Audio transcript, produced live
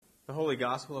The Holy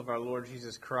Gospel of our Lord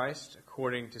Jesus Christ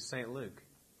according to St. Luke.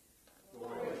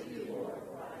 Glory to you, Lord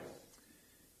Christ.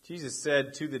 Jesus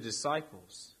said to the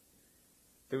disciples,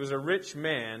 "There was a rich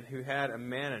man who had a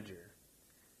manager,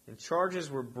 and charges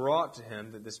were brought to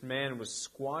him that this man was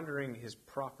squandering his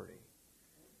property.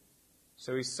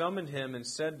 So he summoned him and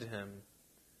said to him,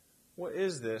 'What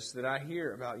is this that I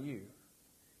hear about you?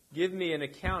 Give me an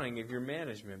accounting of your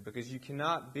management, because you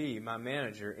cannot be my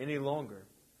manager any longer.'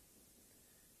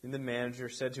 Then the manager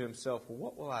said to himself,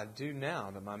 'What will I do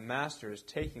now that my master is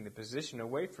taking the position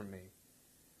away from me?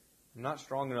 I'm not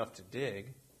strong enough to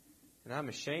dig, and I'm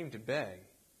ashamed to beg.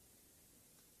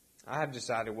 I have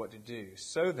decided what to do,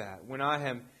 so that when I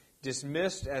am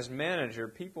dismissed as manager,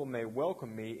 people may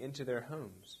welcome me into their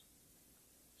homes.'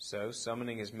 So,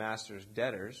 summoning his master's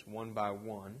debtors one by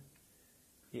one,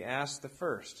 he asked the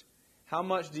first, 'How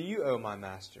much do you owe my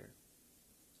master?'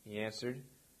 He answered,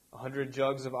 100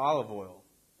 jugs of olive oil.'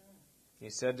 He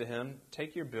said to him,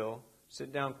 'Take your bill,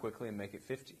 sit down quickly, and make it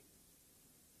 50.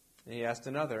 And he asked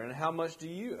another, 'And how much do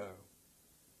you owe?'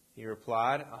 He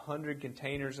replied, 100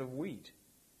 containers of wheat.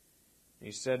 And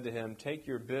he said to him, 'Take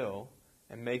your bill,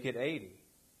 and make it 80.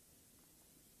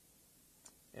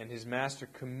 And his master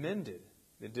commended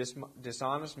the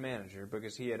dishonest manager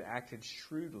because he had acted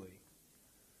shrewdly.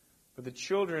 For the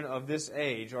children of this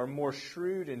age are more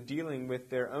shrewd in dealing with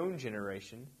their own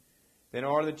generation than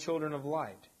are the children of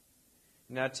light.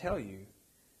 And I tell you,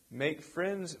 make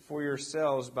friends for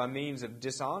yourselves by means of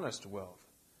dishonest wealth,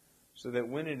 so that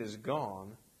when it is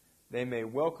gone, they may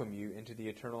welcome you into the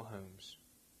eternal homes.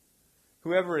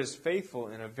 Whoever is faithful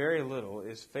in a very little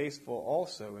is faithful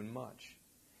also in much.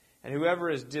 And whoever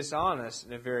is dishonest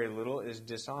in a very little is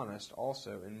dishonest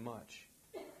also in much.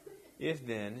 If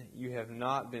then you have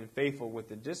not been faithful with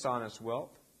the dishonest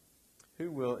wealth, who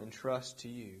will entrust to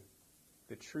you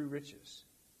the true riches?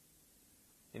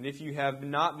 And if you have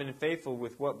not been faithful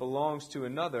with what belongs to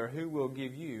another, who will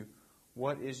give you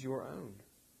what is your own?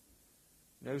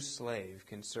 No slave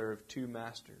can serve two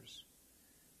masters,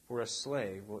 for a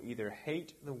slave will either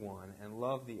hate the one and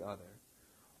love the other,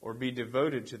 or be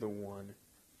devoted to the one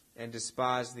and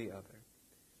despise the other.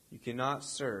 You cannot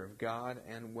serve God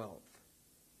and wealth."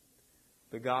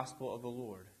 The Gospel of the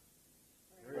Lord.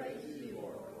 Praise to you,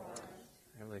 Lord Christ.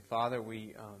 Heavenly Father,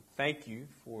 we thank you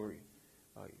for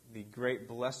the great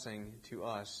blessing to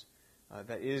us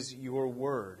that is your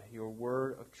word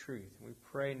of truth. We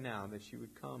pray now that you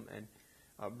would come and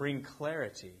bring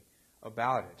clarity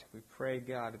about it. We pray,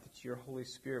 God, that your Holy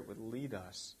Spirit would lead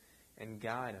us and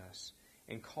guide us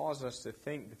and cause us to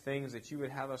think the things that you would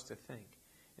have us to think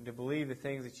and to believe the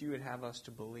things that you would have us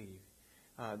to believe.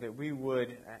 That we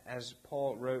would, as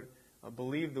Paul wrote,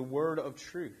 believe the word of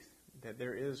truth, that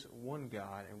there is one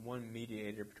God and one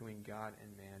mediator between God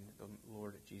and man, the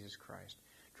Lord Jesus Christ.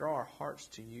 Draw our hearts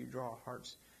to you, draw our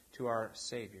hearts to our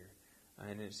Savior.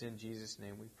 And it's in Jesus'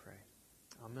 name we pray.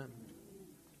 Amen.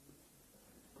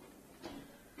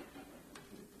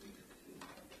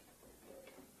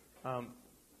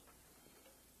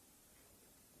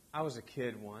 I was a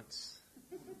kid once,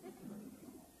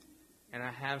 and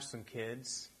I have some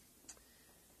kids.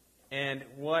 And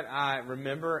what I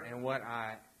remember and what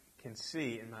I can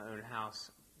see in my own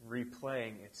house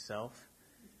replaying itself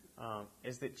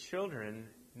is that children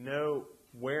know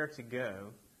where to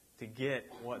go to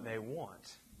get what they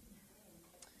want.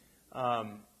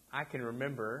 I can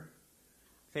remember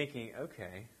thinking,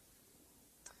 okay,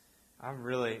 I've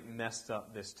really messed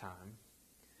up this time.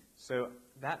 So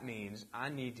that means I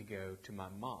need to go to my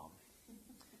mom.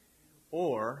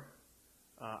 Or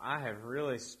I have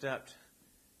really stepped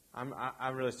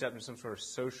into some sort of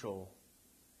social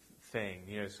thing,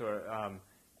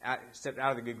 stepped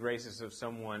out of the good graces of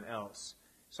someone else.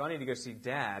 So I need to go see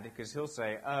Dad because he'll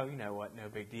say, "Oh, you know what? No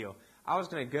big deal." I was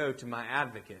going to go to my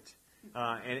advocate,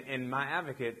 and my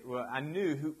advocate. Well, I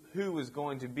knew who was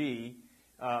going to be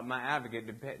my advocate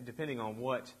depending on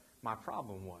what my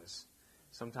problem was.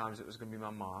 Sometimes it was going to be my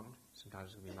mom.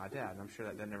 Sometimes it was going to be my dad. And I'm sure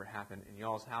that never happened in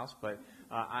y'all's house, but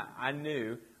I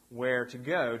knew where to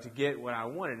go to get what I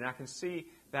wanted, and I can see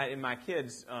that in my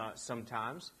kids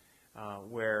sometimes.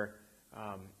 Where,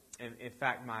 in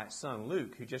fact, my son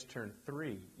Luke, who just turned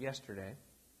 3 yesterday,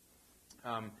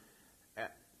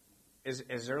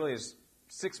 as early as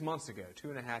 6 months ago,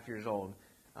 2.5 years old,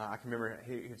 I can remember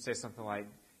he would say something like,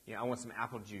 "I want some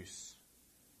apple juice."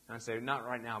 And I'd say, "Not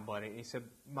right now, buddy." And he said,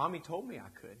 "Mommy told me I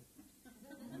could."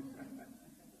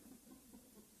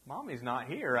 Mommy's not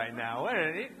here right now.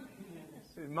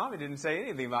 Mommy didn't say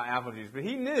anything about apple juice, but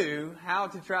he knew how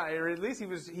to try, or at least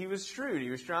he was shrewd. He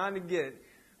was trying to get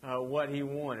what he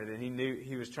wanted, and he knew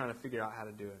he was trying to figure out how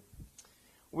to do it.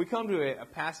 we come to a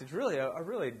passage, really a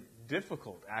really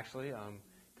difficult, actually,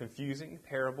 confusing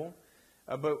parable.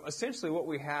 But essentially what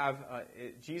we have,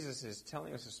 Jesus is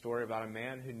telling us a story about a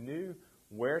man who knew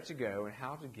where to go and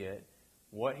how to get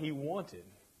what he wanted.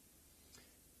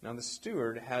 Now, the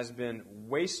steward has been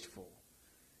wasteful.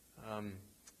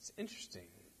 It's interesting.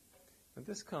 But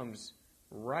this comes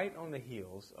right on the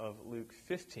heels of Luke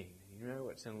 15. You know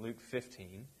what's in Luke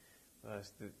 15?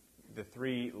 It's the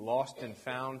three lost and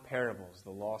found parables,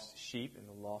 the lost sheep and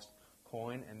the lost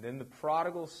coin, and then the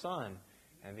prodigal son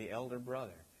and the elder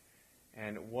brother.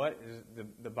 And what is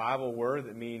the Bible word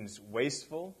that means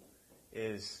wasteful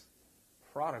is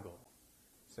prodigal.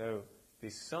 So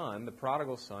the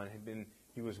prodigal son,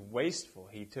 he was wasteful.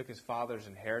 He took his father's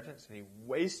inheritance and he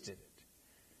wasted it.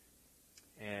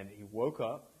 And he woke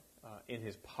up in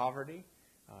his poverty,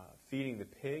 feeding the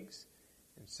pigs,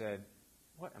 and said,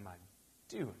 "What am I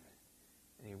doing?"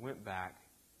 And he went back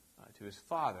to his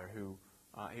father, who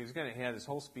he had this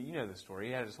whole speech. You know the story.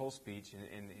 He had his whole speech,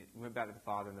 and he went back to the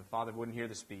father, and the father wouldn't hear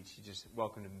the speech. He just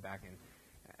welcomed him back in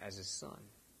as his son.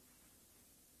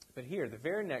 But here, the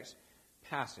very next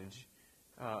passage,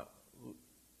 the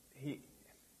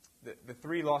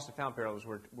three lost and found parables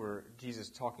were Jesus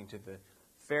talking to the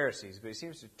Pharisees, but he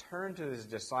seems to turn to his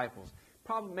disciples.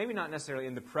 Probably, maybe not necessarily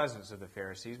in the presence of the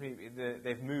Pharisees. Maybe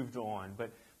they've moved on,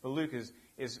 but Luke is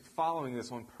following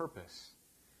this on purpose.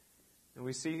 And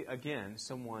we see, again,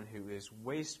 someone who is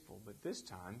wasteful, but this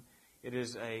time it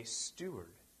is a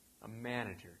steward, a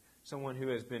manager, someone who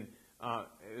has been,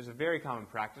 it was a very common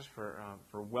practice for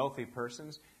wealthy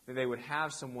persons that they would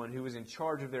have someone who was in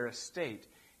charge of their estate.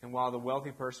 And while the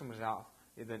wealthy person was out,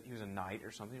 he was a knight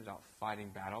or something, he was out fighting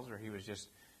battles, or he was just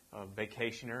a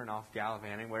vacationer and off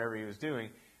gallivanting, whatever he was doing,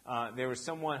 there was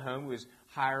someone home who was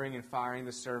hiring and firing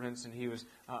the servants, and he was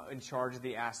in charge of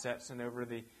the assets and over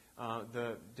the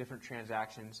different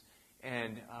transactions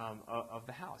and of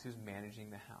the house. He was managing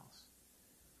the house.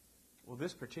 Well,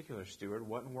 this particular steward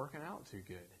wasn't working out too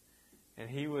good, and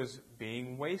he was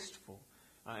being wasteful.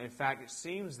 In fact, it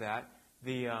seems that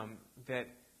he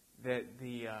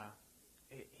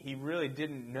really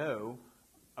didn't know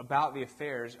about the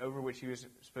affairs over which he was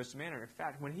supposed to manage. In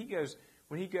fact, when he goes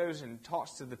and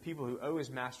talks to the people who owe his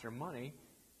master money,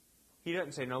 he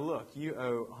doesn't say, "No, look, you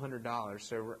owe $100,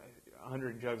 so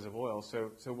 100 jugs of oil,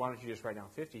 so why don't you just write down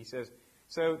 50?" He says,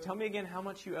 "So tell me again how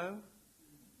much you owe."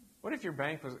 What if you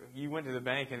went to the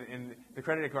bank and the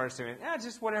credit card saying,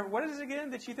 just whatever. What is it again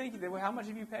that you think, how much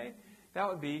have you paid? That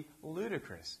would be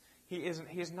ludicrous. He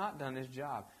has not done his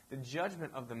job. The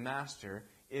judgment of the master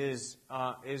is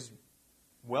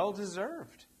well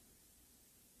deserved.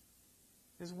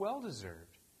 Is well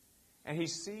deserved. And he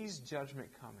sees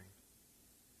judgment coming.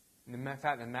 And in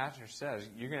fact, the master says,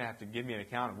 "You're going to have to give me an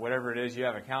account of whatever it is you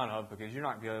have account of, because you're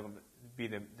not going to be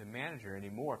able to be the manager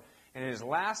anymore." And in his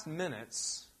last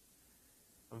minutes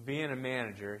of being a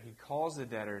manager, he calls the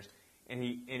debtors and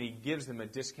he gives them a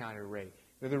discounted rate.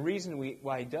 Now, the reason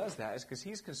why he does that is because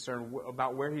he's concerned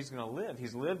about where he's going to live.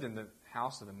 He's lived in the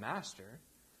house of the master,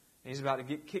 and he's about to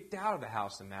get kicked out of the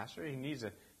house of the master. He needs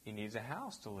a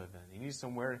house to live in. He needs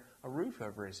a roof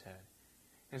over his head.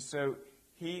 And so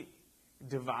he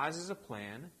devises a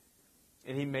plan,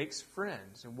 and he makes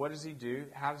friends. And what does he do?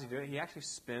 How does he do it? He actually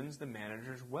spends the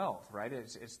manager's wealth, right?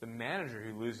 It's the manager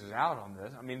who loses out on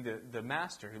this. I mean, the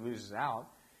master who loses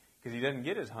out, because he doesn't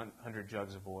get his 100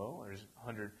 jugs of oil or his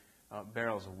 100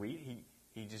 barrels of wheat.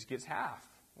 He just gets half,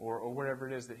 or whatever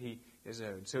it is that he is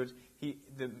owed. So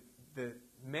the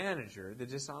manager, the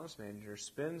dishonest manager,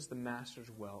 spends the master's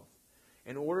wealth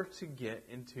in order to get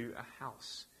into a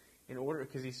house,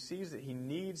 because he sees that he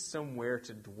needs somewhere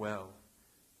to dwell.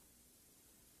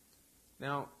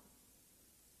 Now,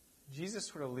 Jesus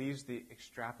sort of leaves the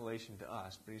extrapolation to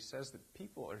us, but he says that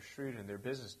people are shrewd in their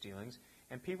business dealings,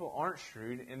 and people aren't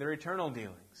shrewd in their eternal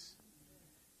dealings.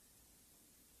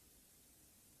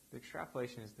 The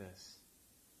extrapolation is this: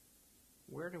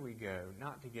 where do we go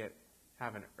not to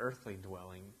have an earthly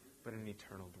dwelling, but an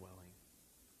eternal dwelling?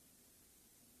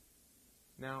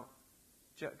 Now,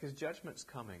 because judgment's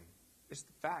coming. It's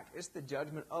the fact. It's the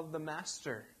judgment of the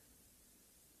master.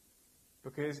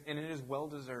 And it is well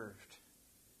deserved.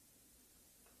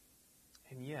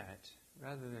 And yet,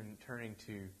 rather than turning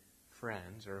to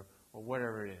friends or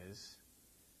whatever it is,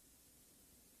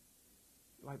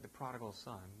 like the prodigal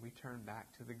son, we turn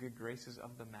back to the good graces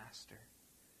of the master.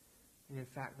 And in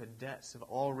fact, the debts have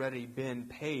already been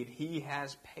paid. He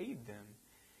has paid them.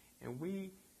 And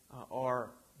we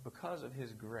because of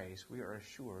his grace, we are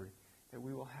assured that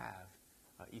we will have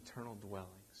eternal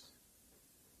dwellings.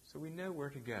 So we know where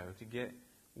to go to get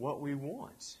what we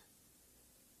want.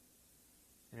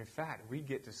 And in fact, we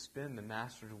get to spend the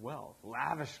master's wealth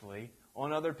lavishly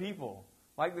on other people,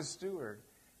 like the steward.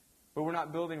 But we're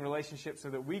not building relationships so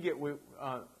that we get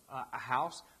a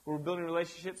house. We're building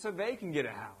relationships so they can get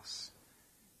a house.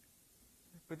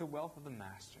 With the wealth of the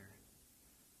master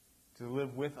to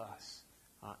live with us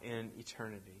in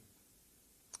eternity.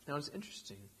 Now it's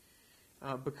interesting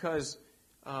because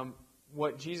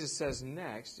what Jesus says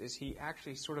next is he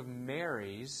actually sort of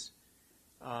marries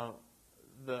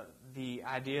the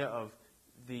idea of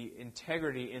the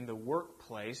integrity in the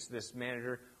workplace, this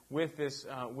manager, with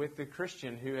the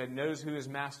Christian who knows who his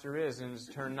master is and is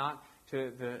turned not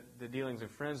to the dealings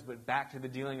of friends, but back to the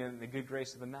dealing and the good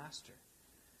grace of the master.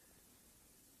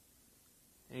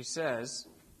 And he says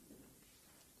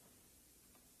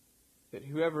that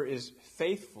whoever is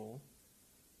faithful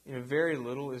in a very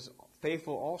little is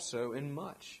faithful also in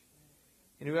much.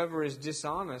 And whoever is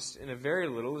dishonest in a very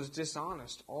little is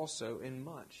dishonest also in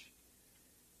much.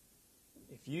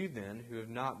 If you then, who have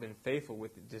not been faithful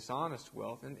with the dishonest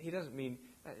wealth, and he doesn't mean,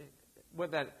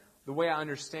 the way I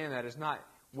understand that is not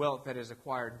wealth that is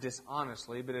acquired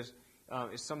dishonestly, but is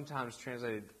sometimes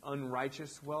translated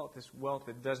unrighteous wealth, this wealth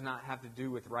that does not have to do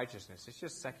with righteousness. It's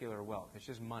just secular wealth. It's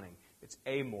just money. It's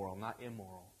amoral, not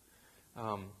immoral.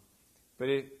 But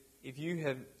if you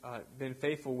have been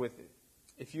faithful with it,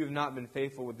 if you have not been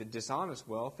faithful with the dishonest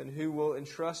wealth, then who will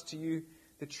entrust to you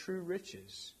the true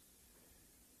riches?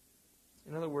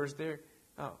 In other words,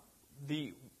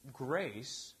 the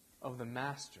grace of the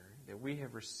Master that we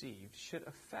have received should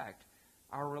affect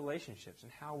our relationships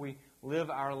and how we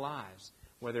live our lives,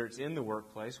 whether it's in the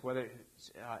workplace, whether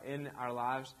it's in our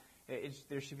lives.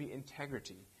 There should be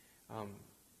integrity.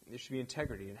 There should be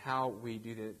integrity in how we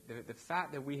do the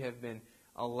fact that we have been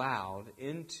allowed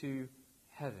into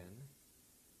heaven,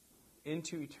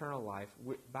 into eternal life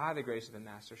by the grace of the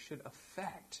Master should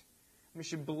affect. It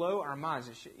should blow our minds.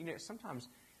 It should, sometimes,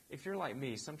 if you're like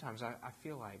me, sometimes I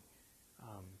feel like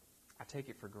I take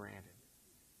it for granted.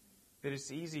 That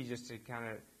it's easy just to kind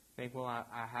of think, well,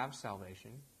 I have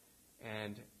salvation,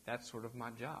 and that's sort of my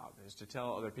job, is to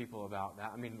tell other people about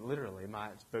that. I mean, literally, my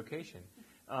vocation.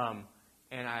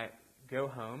 And I go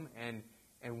home, and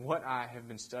what I have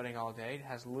been studying all day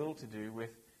has little to do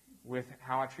with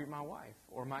how I treat my wife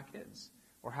or my kids,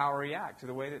 or how I react to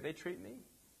the way that they treat me.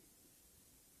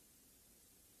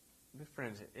 But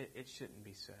friends, it shouldn't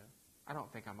be so. I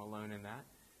don't think I'm alone in that.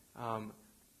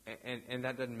 And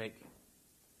that doesn't make...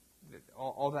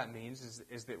 All that means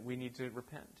is that we need to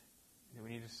repent. And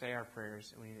we need to say our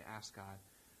prayers, and we need to ask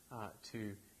God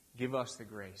to give us the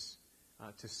grace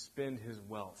to spend His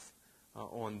wealth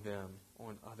on them,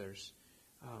 on others.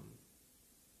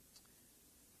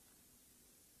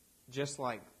 Just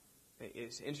like,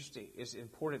 it's interesting, it's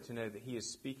important to know that He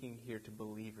is speaking here to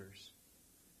believers.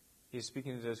 He is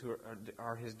speaking to those who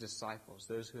are His disciples,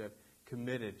 those who have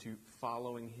committed to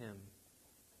following Him.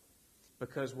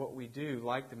 Because what we do,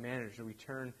 like the manager, we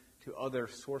turn to other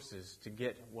sources to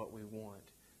get what we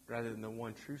want, rather than the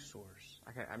one true source.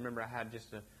 I remember I had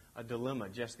just a dilemma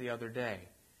just the other day.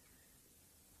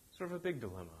 Sort of a big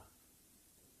dilemma.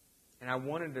 And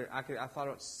I thought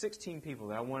about 16 people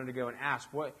that I wanted to go and ask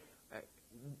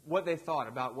what they thought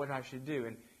about what I should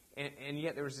do. And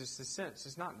yet there was just a sense,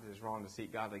 it's not that it's wrong to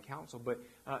seek godly counsel, but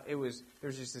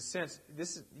there's just a sense,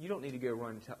 you don't need to go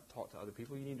run and talk to other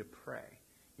people. You need to pray.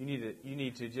 You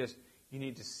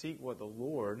need to seek what the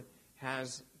Lord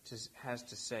has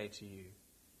to say to you.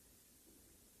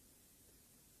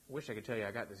 I wish I could tell you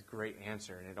I got this great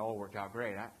answer and it all worked out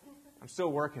great. I'm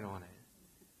still working on it.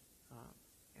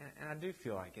 And I do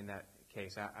feel like in that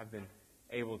case I've been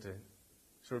able to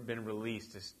sort of been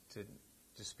released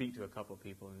to speak to a couple of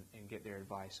people and get their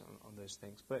advice on those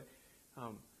things. But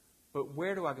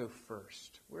where do I go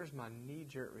first? Where's my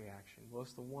knee-jerk reaction? Well,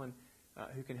 it's the one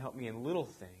who can help me in little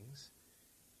things,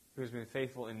 who has been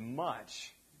faithful in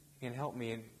much, can help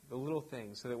me in the little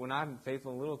things, so that when I'm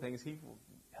faithful in little things, He will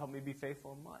help me be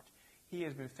faithful in much. He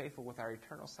has been faithful with our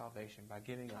eternal salvation by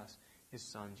giving us His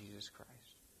Son, Jesus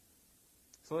Christ.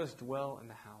 So let us dwell in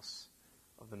the house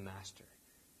of the Master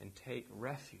and take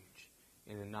refuge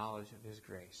in the knowledge of His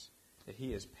grace, that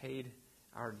He has paid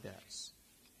our debts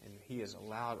and He has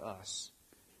allowed us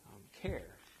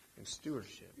care and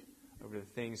stewardship over the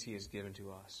things He has given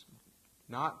to us.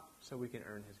 Not so we can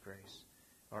earn His grace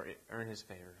or earn His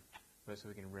favor, but so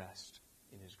we can rest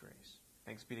in His grace.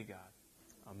 Thanks be to God.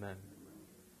 Amen.